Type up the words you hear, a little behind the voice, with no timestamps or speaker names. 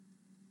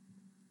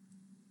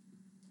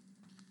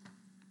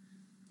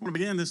I want to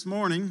begin this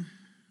morning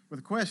with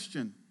a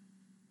question.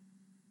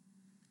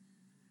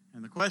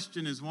 And the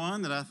question is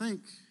one that I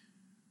think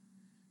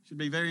should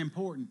be very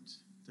important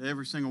to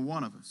every single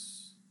one of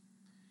us.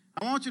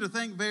 I want you to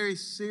think very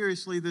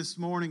seriously this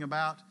morning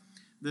about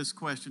this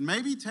question.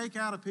 Maybe take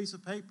out a piece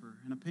of paper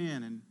and a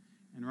pen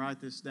and write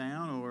this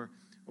down,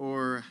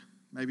 or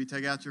maybe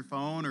take out your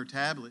phone or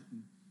tablet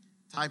and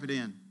type it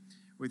in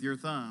with your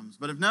thumbs.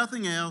 But if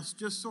nothing else,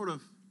 just sort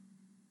of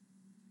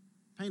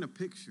paint a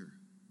picture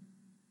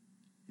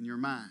in your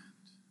mind.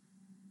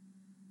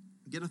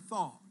 Get a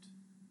thought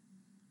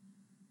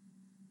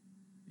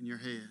in your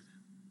head.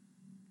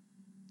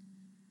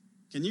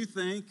 Can you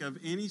think of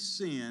any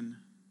sin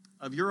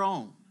of your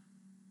own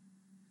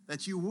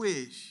that you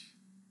wish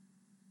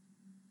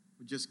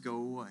would just go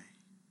away?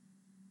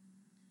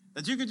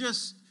 That you could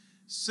just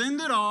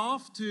send it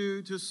off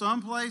to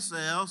someplace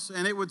else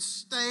and it would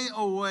stay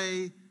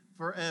away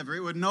forever.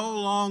 It would no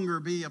longer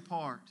be a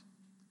part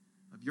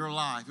of your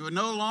life. It would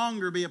no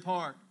longer be a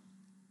part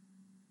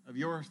of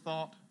your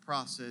thought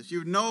process. You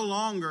would no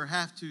longer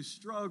have to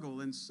struggle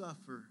and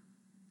suffer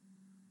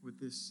with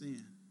this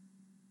sin.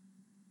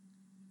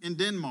 In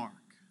Denmark,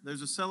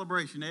 there's a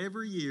celebration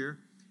every year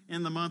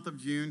in the month of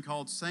June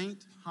called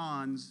St.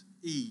 Hans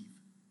Eve.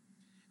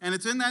 And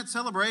it's in that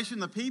celebration,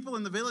 the people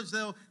in the village,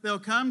 they'll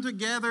come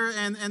together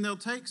and they'll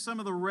take some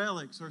of the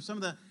relics or some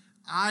of the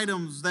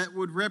items that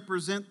would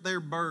represent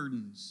their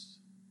burdens,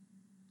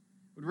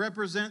 would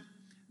represent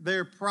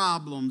their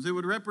problems. It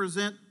would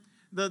represent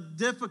the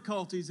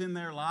difficulties in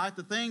their life,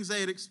 the things they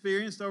had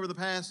experienced over the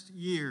past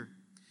year.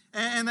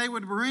 And they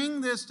would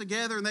bring this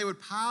together and they would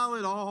pile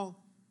it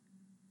all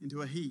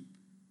into a heap.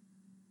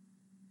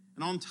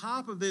 And on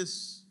top of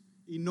this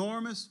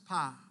enormous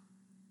pile,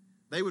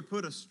 they would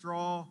put a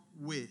straw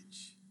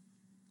witch.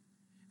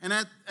 And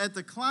at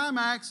the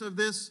climax of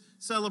this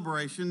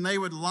celebration, they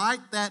would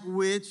light that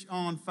witch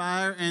on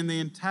fire and the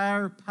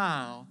entire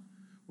pile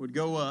would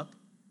go up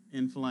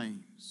in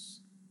flames.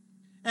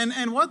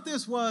 And what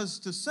this was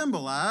to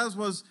symbolize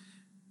was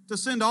to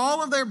send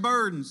all of their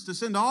burdens, to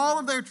send all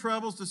of their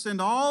troubles, to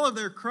send all of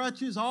their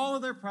crutches, all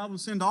of their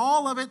problems, send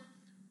all of it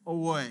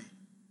away.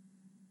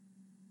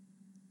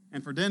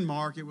 And for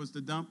Denmark, it was to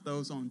dump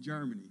those on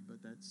Germany, but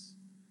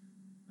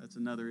that's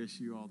another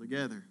issue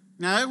altogether.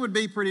 Now, it would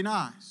be pretty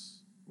nice,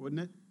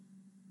 wouldn't it?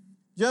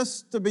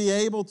 Just to be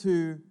able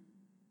to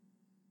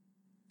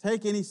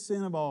take any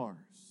sin of ours,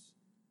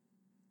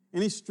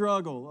 any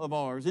struggle of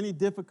ours, any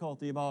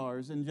difficulty of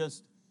ours, and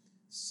just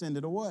send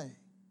it away.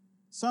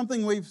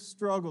 Something we've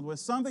struggled with,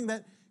 something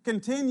that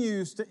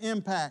continues to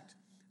impact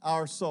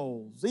our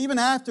souls. Even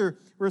after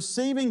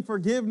receiving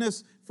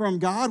forgiveness from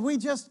God, we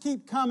just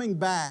keep coming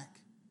back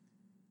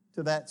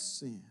to that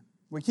sin.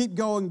 We keep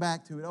going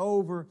back to it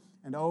over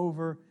and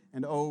over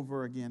and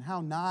over again.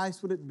 How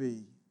nice would it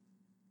be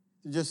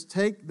to just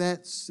take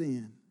that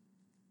sin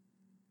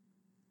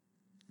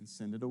and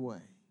send it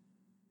away?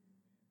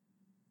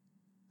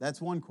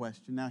 That's one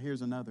question. Now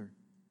here's another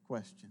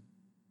question.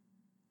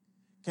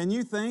 Can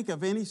you think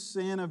of any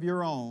sin of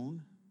your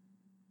own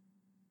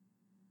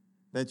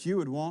that you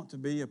would want to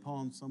be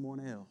upon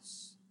someone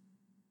else?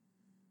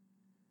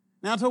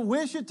 Now, to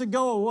wish it to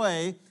go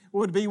away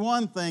would be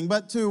one thing,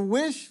 but to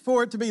wish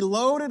for it to be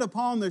loaded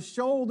upon the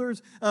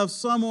shoulders of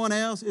someone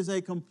else is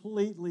a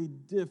completely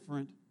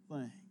different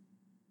thing.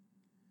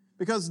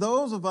 Because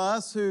those of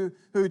us who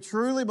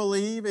truly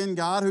believe in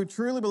God, who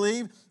truly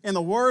believe in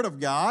the Word of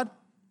God,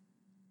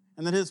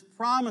 and that His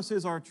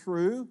promises are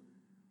true,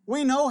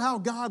 we know how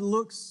God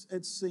looks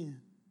at sin.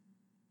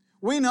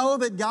 We know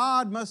that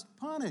God must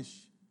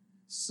punish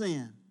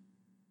sin.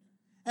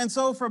 And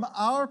so from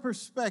our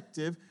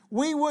perspective,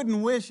 we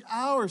wouldn't wish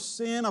our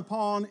sin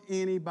upon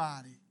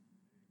anybody.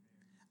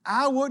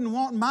 I wouldn't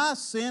want my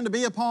sin to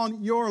be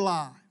upon your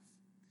life.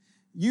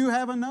 You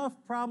have enough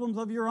problems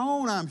of your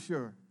own, I'm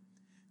sure,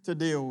 to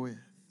deal with.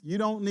 You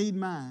don't need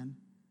mine,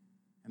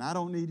 and I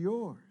don't need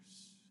yours.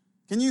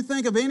 Can you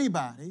think of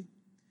anybody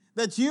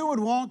that you would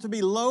want to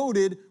be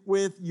loaded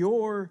with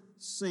your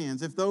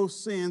sins, if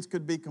those sins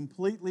could be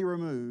completely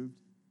removed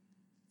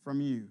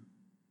from you?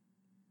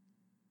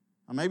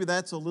 Now, maybe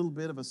that's a little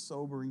bit of a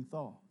sobering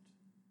thought,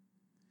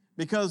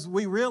 because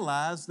we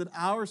realize that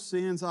our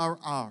sins are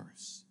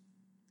ours.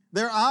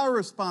 They're our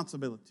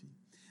responsibility.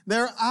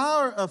 They're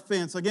our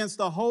offense against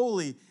a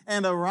holy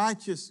and a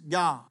righteous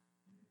God.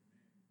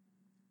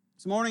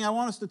 This morning, I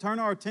want us to turn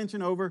our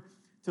attention over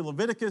to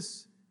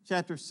Leviticus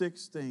chapter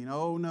 16.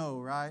 Oh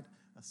no, right?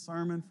 A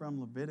sermon from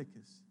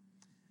Leviticus.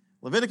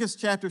 Leviticus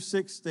chapter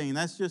 16,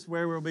 that's just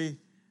where we'll be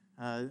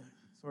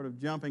sort of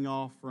jumping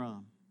off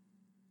from.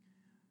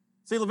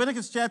 See,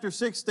 Leviticus chapter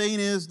 16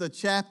 is the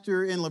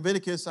chapter in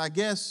Leviticus, I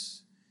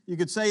guess you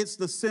could say it's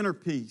the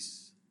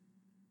centerpiece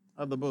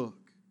of the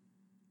book.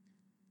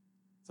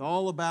 It's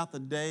all about the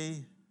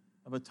Day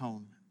of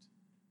Atonement.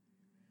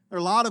 There are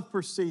a lot of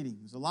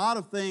proceedings, a lot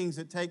of things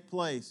that take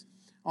place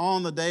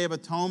on the Day of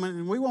Atonement,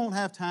 and we won't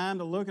have time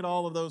to look at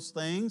all of those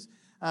things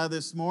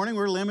this morning.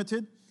 We're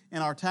limited in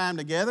our time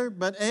together,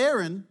 but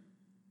Aaron,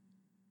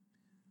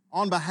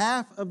 on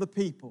behalf of the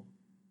people,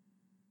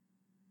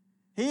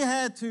 he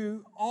had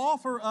to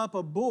offer up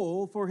a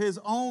bull for his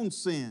own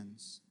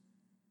sins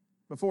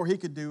before he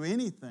could do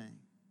anything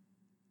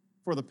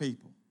for the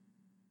people.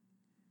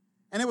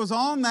 And it was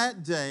on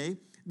that day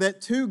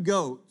that 2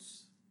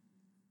 goats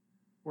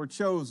were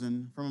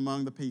chosen from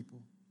among the people.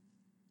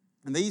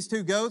 And these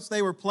 2 goats,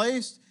 they were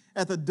placed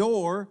at the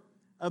door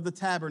of the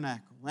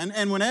tabernacle.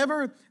 And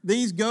whenever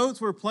these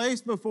goats were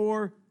placed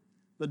before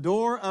the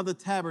door of the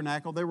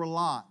tabernacle, there were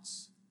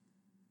lots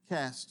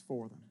cast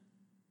for them.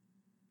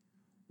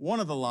 One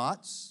of the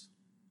lots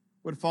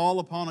would fall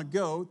upon a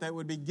goat that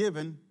would be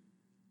given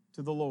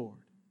to the Lord.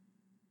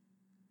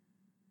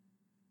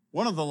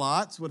 One of the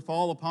lots would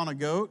fall upon a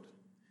goat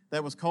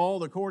that was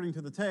called, according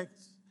to the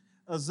text,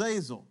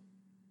 Azazel.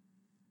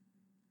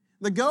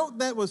 The goat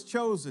that was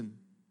chosen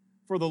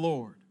for the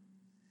Lord.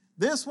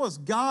 This was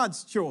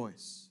God's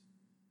choice.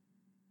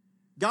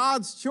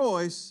 God's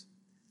choice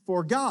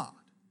for God.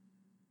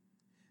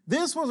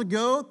 This was a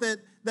goat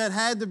that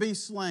had to be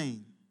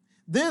slain.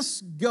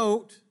 This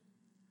goat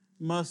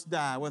must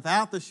die.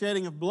 Without the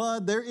shedding of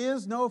blood, there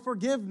is no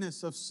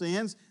forgiveness of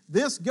sins.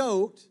 This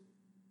goat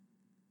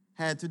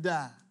had to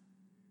die.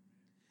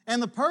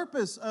 And the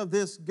purpose of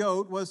this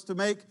goat was to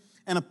make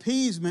an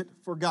appeasement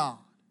for God.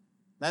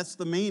 That's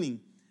the meaning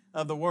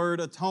of the word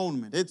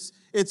atonement.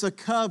 It's a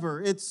cover.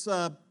 It's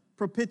a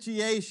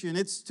propitiation.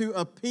 It's to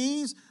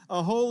appease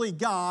a holy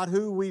God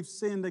who we've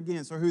sinned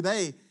against, or who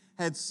they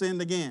had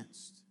sinned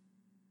against.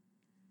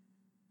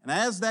 And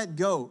as that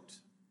goat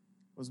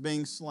was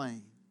being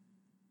slain,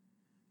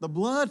 the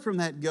blood from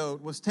that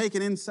goat was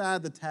taken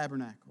inside the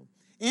tabernacle,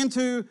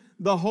 into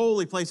the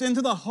holy place,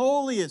 into the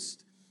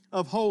holiest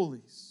of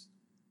holies.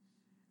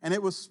 And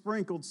it was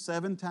sprinkled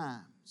 7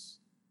 times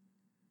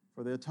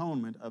for the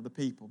atonement of the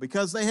people,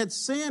 because they had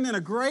sinned in a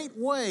great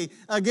way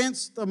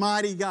against the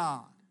mighty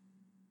God.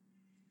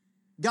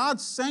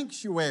 God's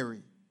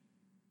sanctuary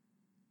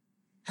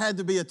had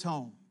to be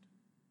atoned.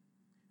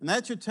 And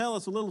that should tell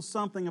us a little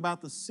something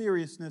about the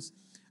seriousness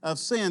of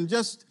sin,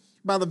 just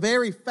by the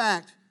very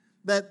fact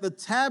that the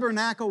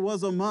tabernacle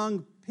was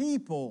among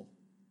people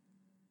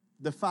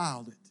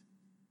defiled it.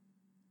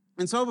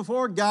 And so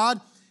before God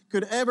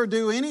could ever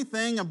do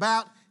anything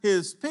about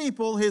His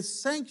people, His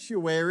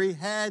sanctuary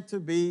had to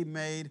be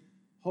made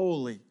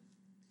holy.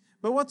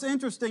 But what's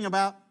interesting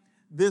about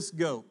this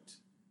goat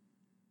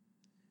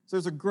is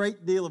there's a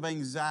great deal of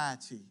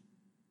anxiety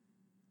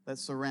that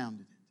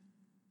surrounded it.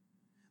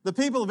 The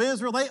people of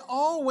Israel, they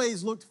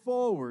always looked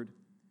forward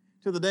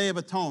to the Day of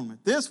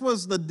Atonement. This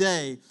was the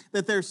day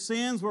that their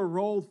sins were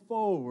rolled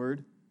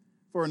forward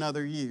for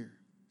another year.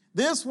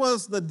 This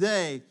was the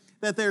day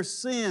that their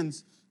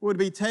sins would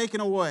be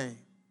taken away.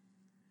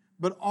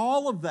 But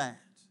all of that,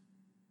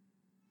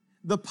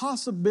 the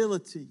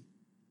possibility,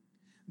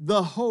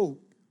 the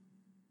hope,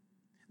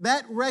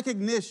 that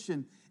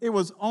recognition, it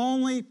was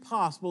only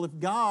possible if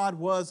God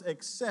was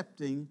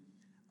accepting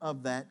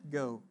of that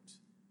goat.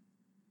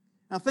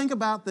 Now think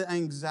about the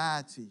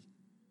anxiety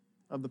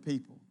of the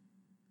people.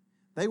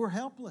 They were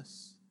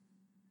helpless.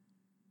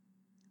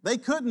 They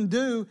couldn't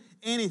do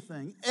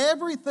anything.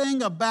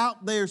 Everything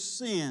about their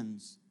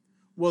sins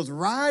was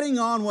riding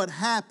on what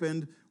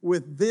happened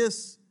with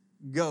this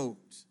goat.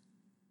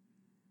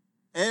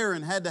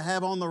 Aaron had to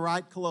have on the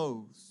right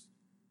clothes.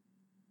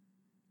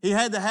 He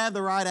had to have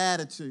the right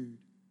attitude.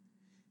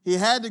 He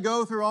had to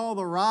go through all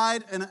the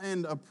right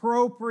and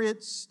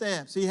appropriate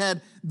steps. He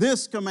had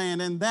this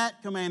command and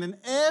that command, and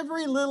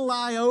every little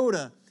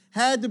iota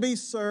had to be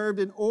served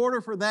in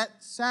order for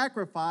that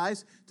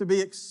sacrifice to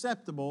be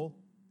acceptable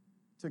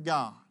to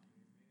God.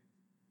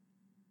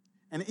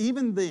 And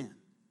even then,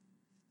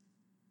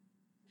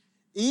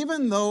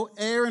 even though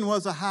Aaron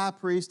was a high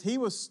priest, he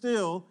was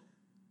still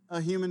a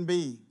human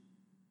being.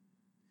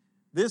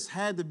 This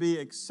had to be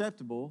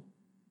acceptable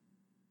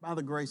by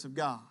the grace of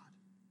God.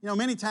 You know,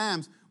 many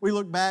times we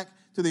look back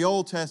to the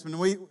Old Testament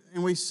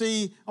and we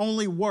see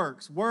only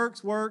works. But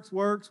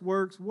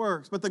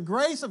the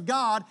grace of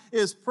God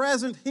is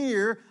present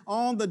here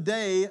on the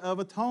Day of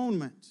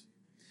Atonement.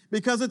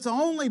 Because it's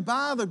only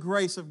by the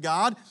grace of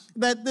God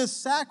that this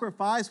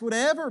sacrifice would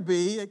ever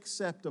be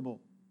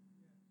acceptable.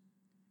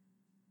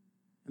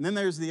 And then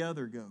there's the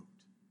other goat.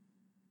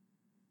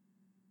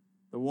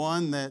 The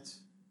one that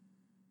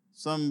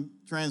some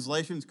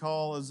translations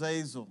call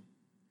Azazel.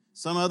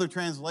 Some other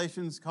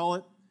translations call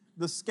it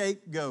the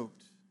scapegoat.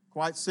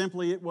 Quite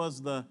simply, it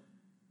was the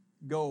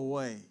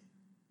go-away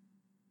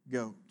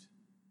goat.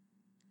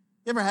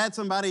 You ever had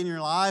somebody in your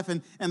life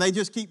and they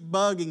just keep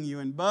bugging you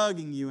and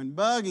bugging you and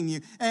bugging you,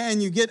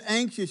 and you get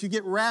anxious, you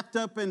get wrapped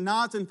up in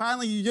knots, and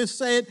finally you just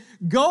say it,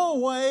 go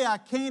away, I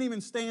can't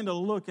even stand to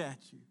look at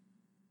you.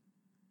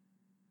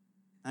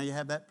 Now you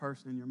have that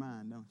person in your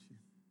mind, don't you?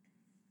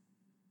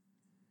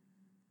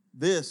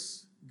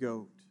 This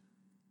goat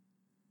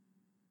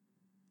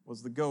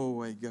was the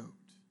go-away goat.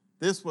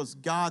 This was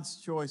God's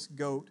choice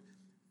goat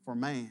for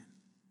man.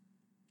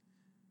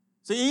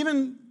 See,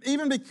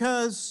 even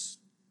because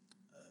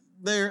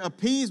their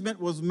appeasement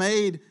was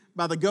made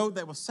by the goat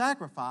that was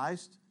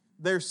sacrificed,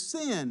 their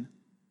sin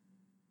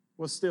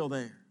was still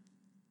there.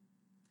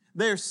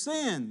 Their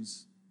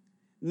sins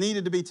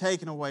needed to be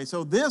taken away.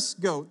 So this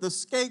goat, the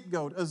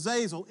scapegoat,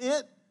 Azazel,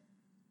 it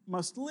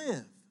must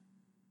live.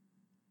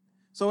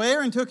 So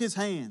Aaron took his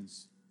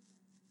hands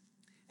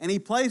and he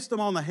placed them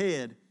on the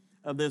head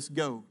of this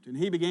goat, and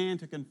he began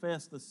to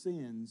confess the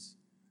sins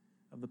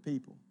of the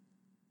people.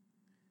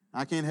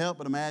 I can't help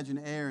but imagine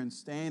Aaron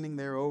standing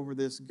there over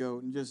this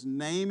goat and just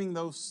naming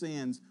those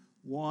sins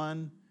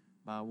one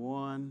by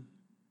one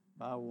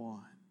by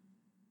one.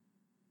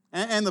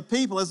 And the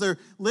people, as they're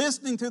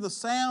listening to the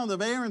sound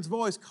of Aaron's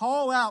voice,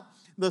 call out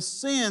the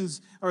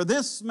sins, or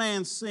this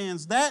man's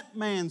sins, that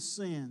man's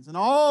sins, and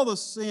all the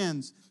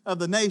sins of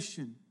the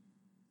nation.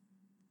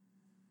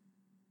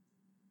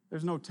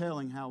 There's no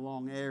telling how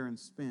long Aaron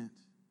spent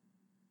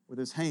with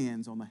his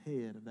hands on the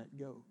head of that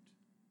goat,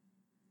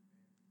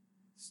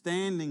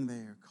 standing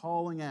there,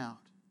 calling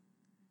out,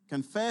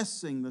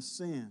 confessing the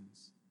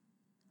sins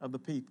of the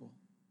people.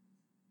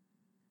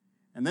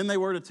 And then they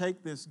were to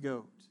take this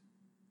goat,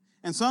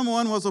 and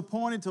someone was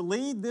appointed to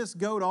lead this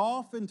goat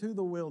off into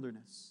the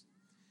wilderness,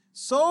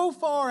 so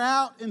far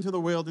out into the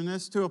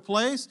wilderness to a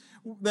place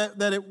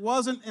that it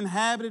wasn't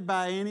inhabited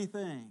by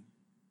anything.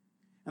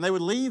 And they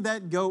would leave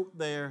that goat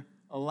there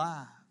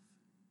alive,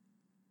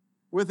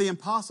 with the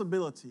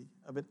impossibility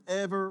of it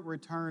ever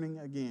returning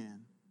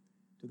again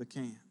to the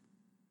camp.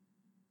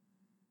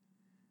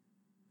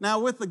 Now,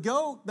 with the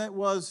goat that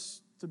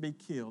was to be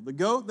killed, the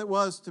goat that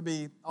was to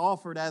be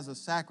offered as a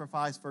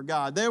sacrifice for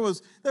God, there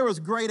was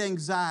great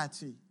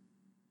anxiety.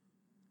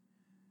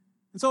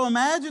 And so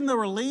imagine the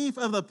relief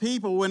of the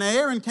people when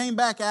Aaron came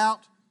back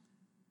out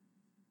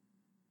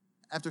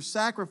after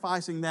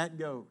sacrificing that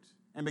goat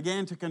and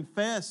began to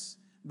confess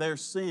their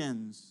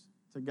sins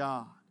to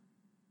God.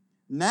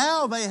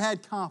 Now they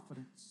had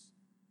confidence.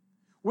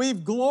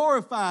 We've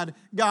glorified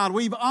God.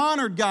 We've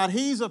honored God.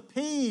 He's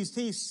appeased.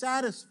 He's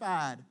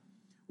satisfied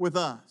with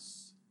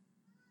us.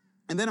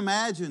 And then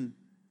imagine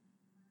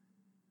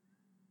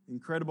the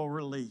incredible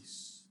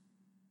release.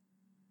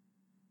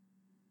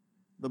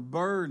 The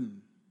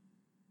burden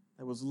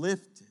that was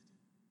lifted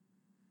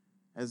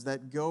as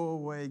that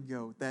go-away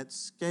goat, that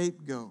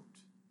scapegoat,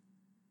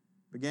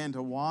 began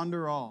to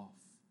wander off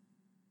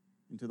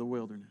into the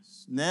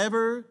wilderness,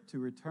 never to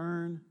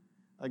return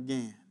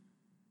again.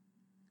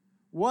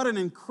 What an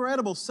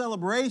incredible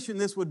celebration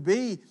this would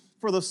be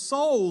for the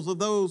souls of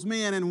those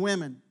men and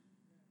women.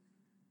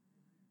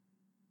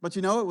 But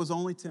you know, it was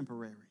only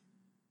temporary.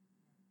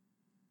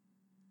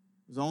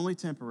 It was only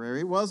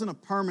temporary. It wasn't a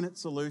permanent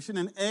solution,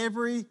 and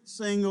every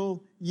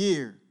single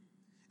year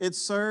it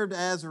served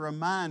as a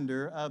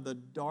reminder of the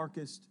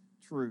darkest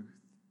truth.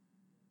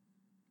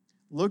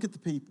 Look at the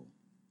people.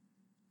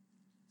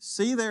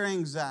 See their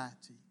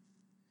anxiety.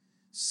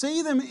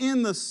 See them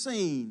in the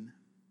scene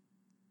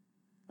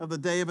of the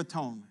Day of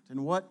Atonement.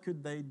 And what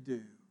could they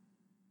do?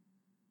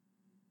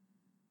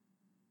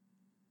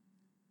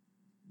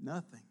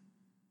 Nothing.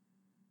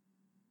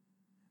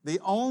 The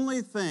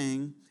only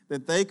thing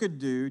that they could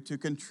do to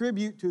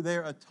contribute to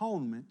their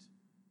atonement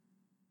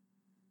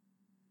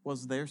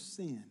was their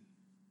sin.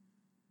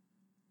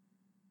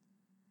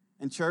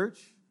 And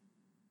church,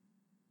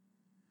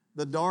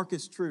 the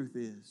darkest truth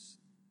is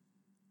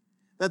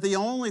that the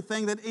only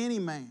thing that any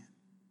man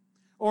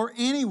or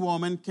any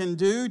woman can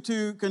do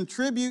to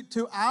contribute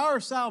to our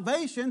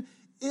salvation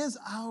is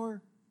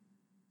our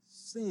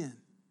sin.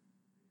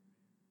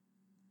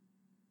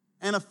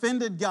 An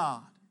offended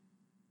God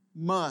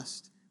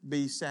must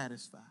be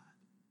satisfied.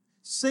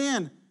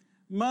 Sin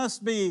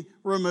must be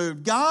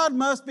removed. God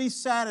must be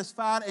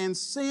satisfied, and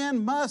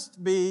sin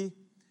must be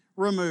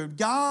removed.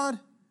 God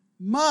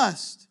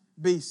must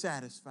be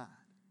satisfied.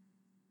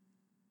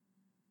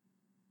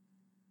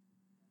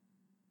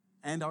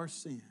 And our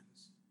sins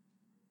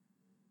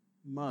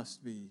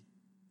must be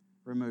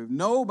removed.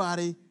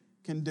 Nobody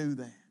can do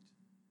that.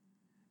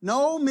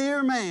 No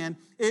mere man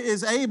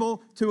is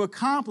able to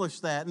accomplish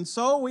that. And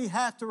so we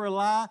have to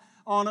rely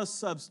on a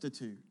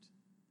substitute.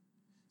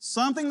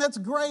 Something that's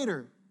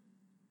greater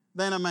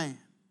than a man.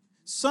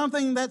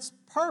 Something that's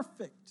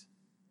perfect.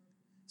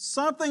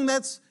 Something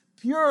that's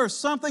pure.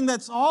 Something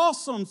that's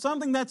awesome.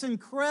 Something that's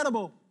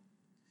incredible.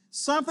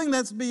 Something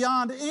that's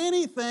beyond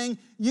anything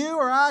you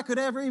or I could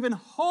ever even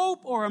hope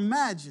or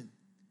imagine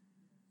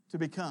to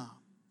become.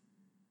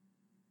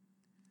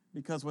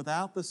 Because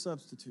without the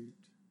substitute,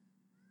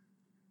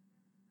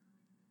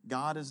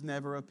 God is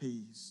never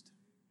appeased.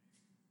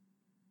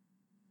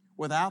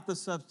 Without the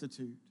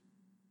substitute,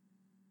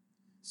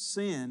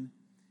 sin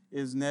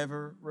is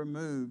never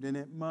removed, and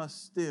it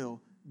must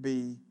still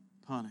be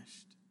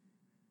punished.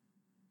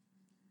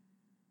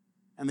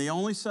 And the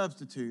only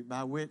substitute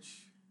by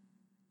which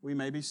we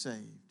may be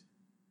saved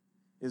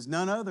is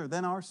none other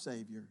than our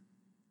Savior,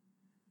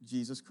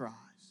 Jesus Christ.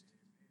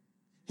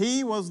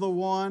 He was the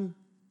one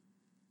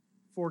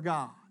for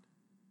God,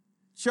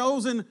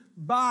 chosen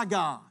by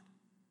God,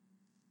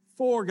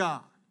 for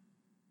God.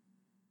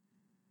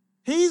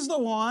 He's the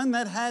one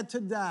that had to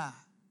die.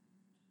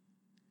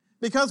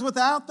 Because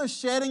without the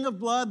shedding of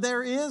blood,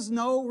 there is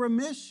no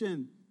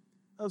remission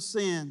of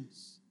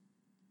sins.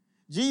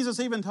 Jesus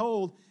even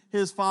told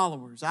His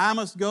followers. I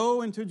must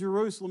go into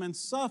Jerusalem and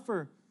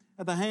suffer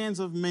at the hands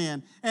of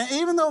men. And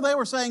even though they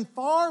were saying,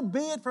 far be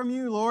it from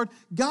you, Lord,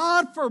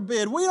 God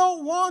forbid, we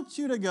don't want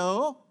you to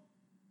go,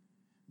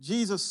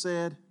 Jesus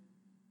said,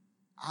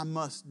 I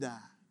must die.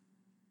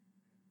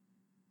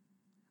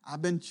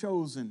 I've been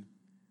chosen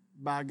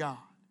by God.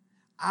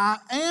 I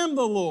am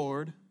the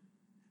Lord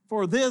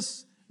for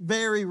this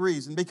very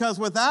reason. Because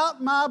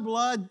without my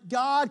blood,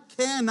 God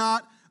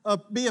cannot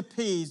be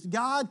appeased.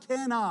 God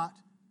cannot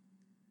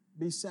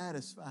be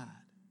satisfied.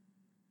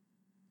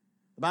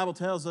 The Bible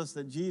tells us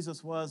that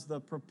Jesus was the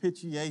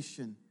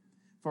propitiation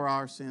for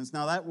our sins.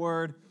 Now that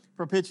word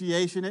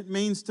propitiation, it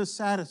means to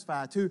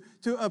satisfy, to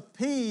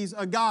appease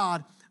a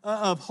God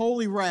of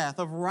holy wrath,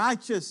 of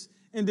righteous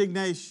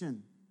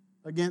indignation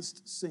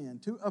against sin,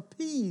 to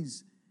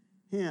appease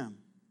Him.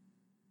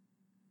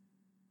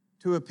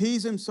 To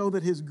appease Him so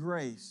that His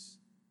grace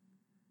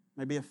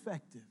may be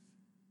effective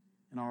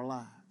in our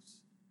lives.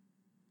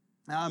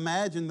 Now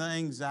imagine the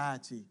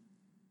anxiety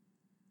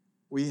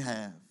we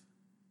have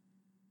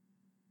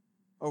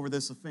over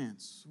this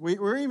offense.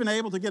 We're even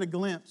able to get a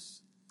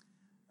glimpse,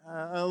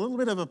 a little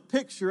bit of a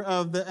picture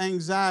of the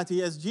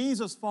anxiety as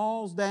Jesus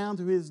falls down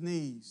to His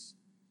knees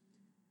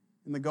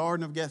in the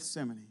Garden of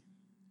Gethsemane.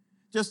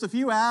 Just a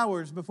few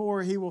hours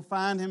before He will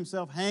find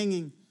Himself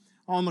hanging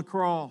on the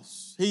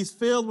cross. He's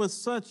filled with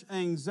such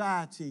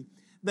anxiety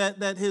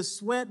that His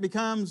sweat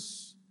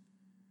becomes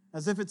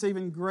as if it's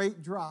even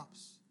great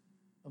drops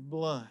of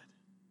blood.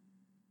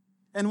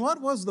 And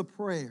what was the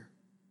prayer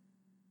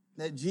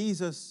that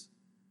Jesus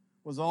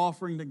was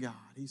offering to God?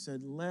 He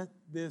said, let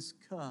this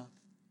cup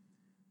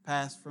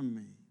pass from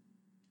me.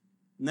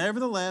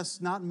 Nevertheless,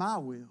 not my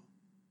will,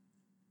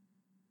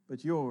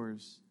 but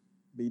yours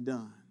be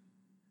done.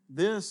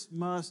 This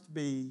must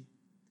be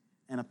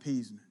an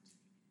appeasement.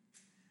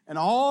 And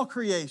all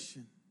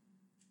creation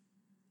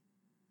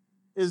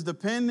is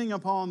depending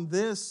upon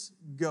this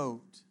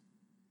goat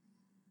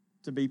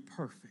to be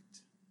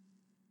perfect,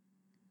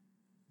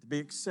 to be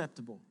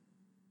acceptable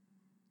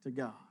to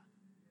God.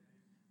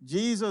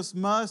 Jesus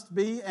must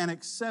be an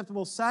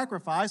acceptable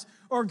sacrifice,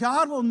 or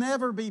God will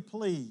never be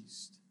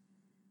pleased,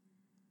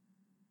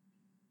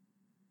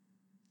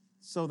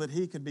 so that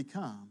He could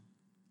become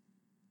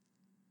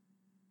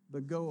the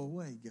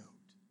go-away goat.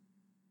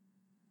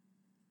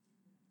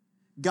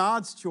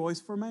 God's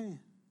choice for man.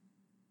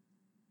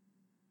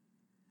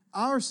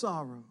 Our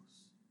sorrows,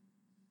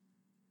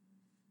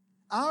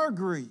 our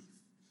grief,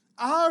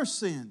 our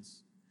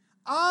sins,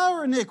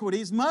 our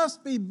iniquities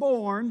must be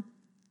borne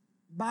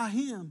by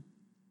Him.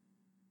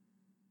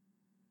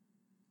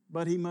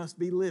 But He must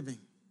be living.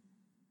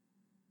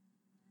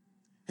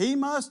 He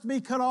must be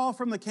cut off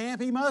from the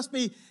camp. He must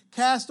be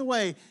cast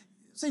away.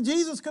 See,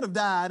 Jesus could have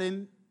died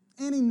in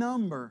any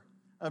number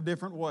of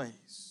different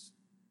ways.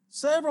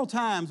 Several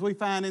times we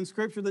find in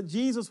Scripture that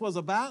Jesus was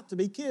about to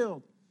be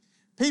killed.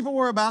 People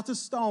were about to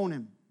stone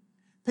Him.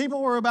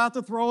 People were about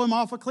to throw Him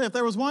off a cliff.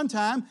 There was one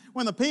time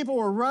when the people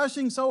were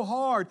rushing so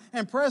hard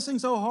and pressing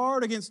so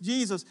hard against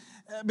Jesus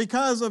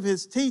because of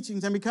His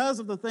teachings and because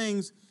of the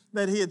things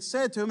that He had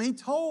said to him. He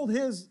told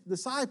His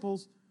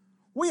disciples,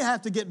 we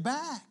have to get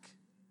back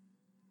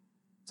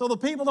so the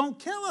people don't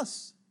kill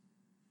us.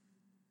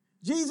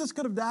 Jesus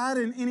could have died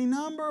in any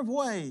number of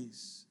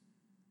ways.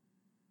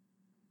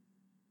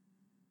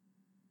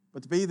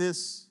 But to be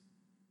this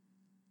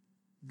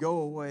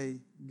go-away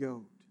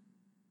goat,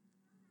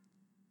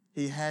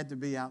 He had to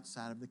be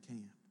outside of the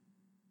camp.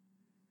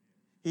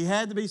 He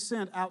had to be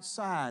sent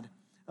outside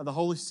of the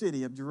holy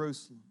city of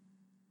Jerusalem.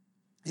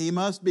 He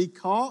must be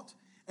caught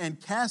and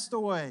cast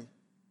away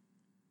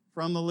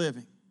from the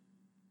living.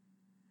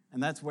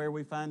 And that's where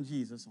we find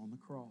Jesus on the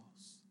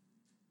cross.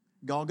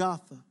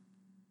 Golgotha,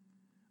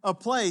 a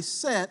place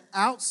set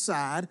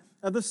outside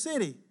of the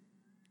city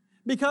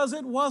because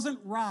it wasn't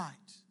right.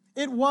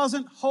 It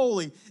wasn't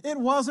holy. It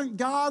wasn't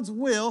God's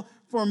will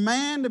for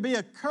man to be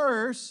a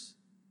curse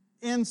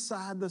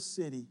inside the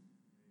city.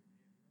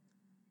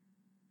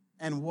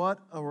 And what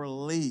a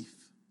relief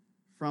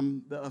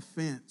from the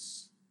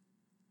offense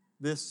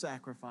this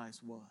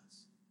sacrifice was.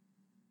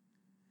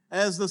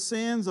 As the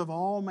sins of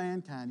all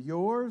mankind,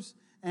 yours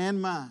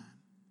and mine,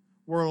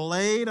 were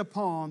laid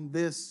upon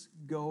this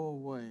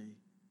go-away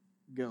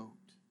goat.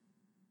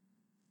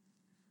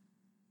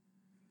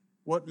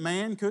 What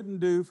man couldn't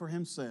do for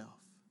himself,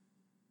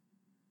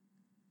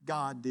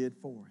 God did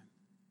for him.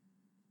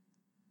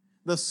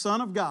 The Son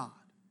of God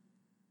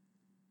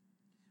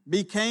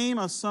became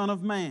a son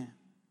of man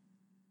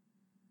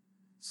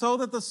so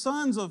that the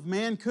sons of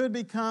men could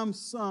become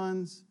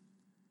sons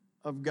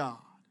of God.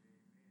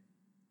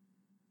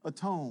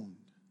 Atoned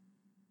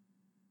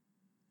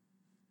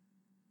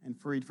and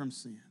freed from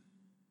sin.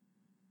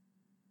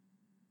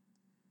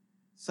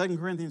 2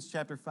 Corinthians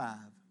chapter 5,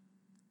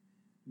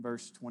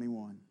 verse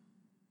 21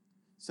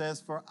 says,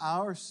 for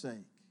our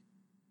sake,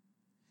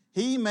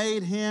 He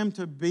made Him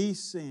to be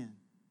sin,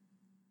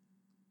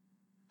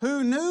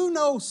 who knew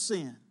no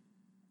sin,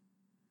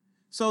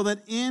 so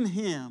that in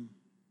Him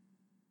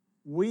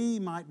we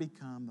might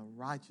become the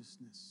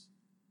righteousness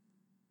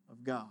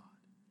of God.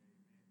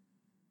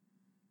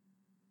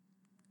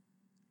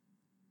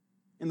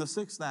 in the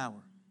 6th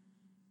hour,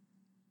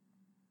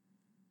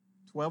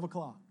 12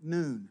 o'clock,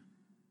 noon,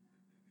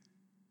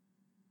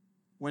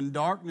 when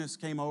darkness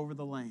came over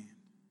the land,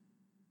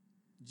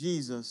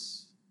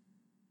 Jesus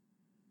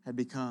had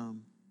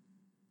become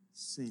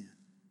sin.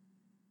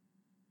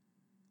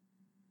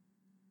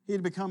 He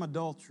had become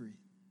adultery.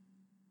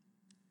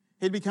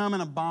 He'd become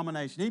an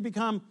abomination. He'd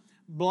become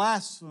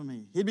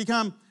blasphemy. He'd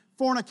become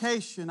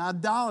fornication,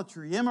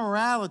 idolatry,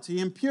 immorality,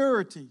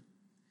 impurity.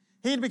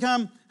 He'd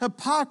become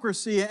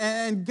hypocrisy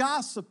and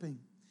gossiping.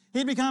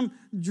 He'd become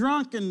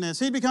drunkenness.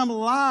 He'd become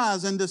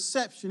lies and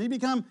deception. He'd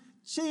become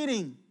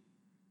cheating.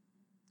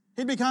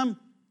 He'd become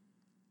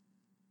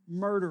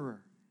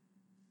murderer.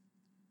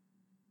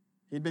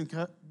 He'd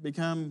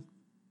become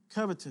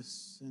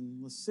covetous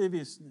and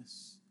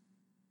lasciviousness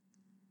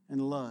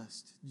and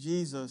lust.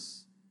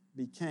 Jesus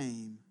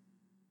became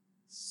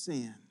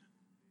sin.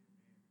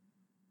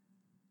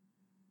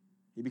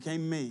 He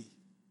became me.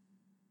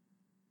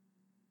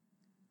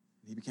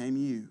 He became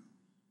you.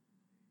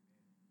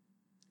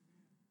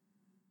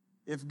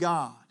 If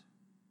God,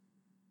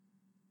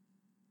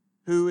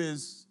 who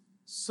is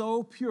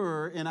so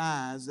pure in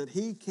eyes that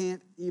He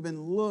can't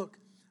even look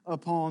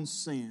upon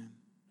sin,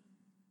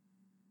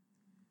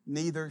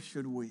 neither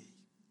should we.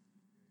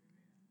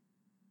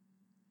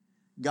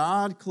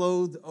 God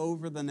clothed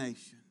over the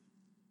nation,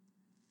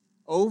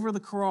 over the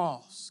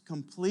cross,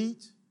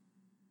 complete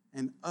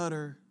and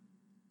utter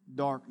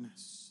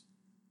darkness,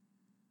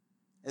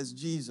 as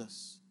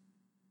Jesus,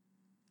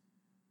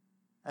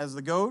 as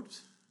the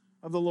goat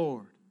of the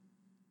Lord,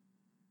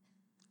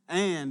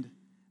 and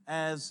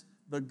as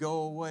the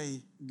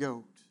go-away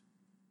goat,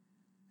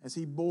 as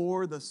He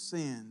bore the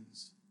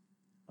sins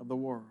of the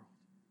world.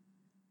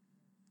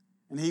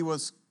 And He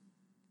was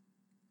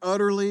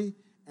utterly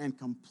and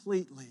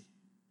completely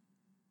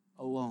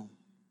alone.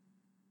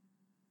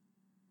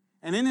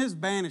 And in His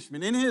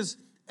banishment, in His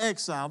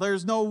exile,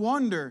 there's no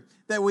wonder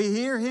that we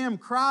hear Him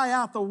cry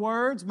out the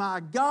words, my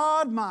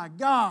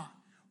God,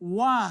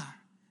 why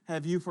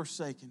have you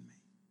forsaken me?"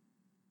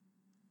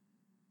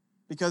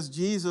 Because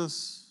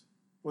Jesus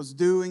was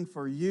doing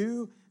for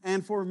you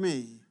and for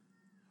me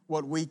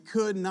what we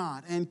could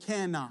not and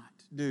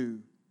cannot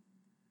do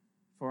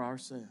for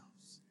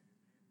ourselves.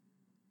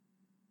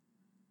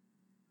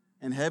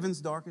 And heaven's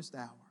darkest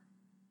hour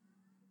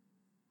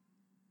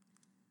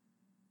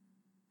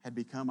had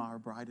become our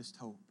brightest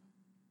hope.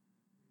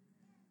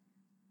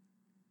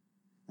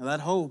 Now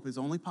that hope is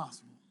only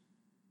possible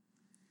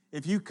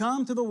if you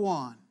come to the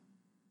one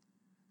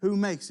who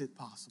makes it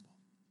possible.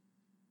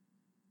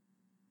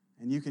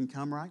 And you can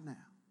come right now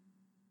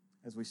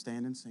as we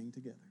stand and sing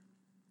together.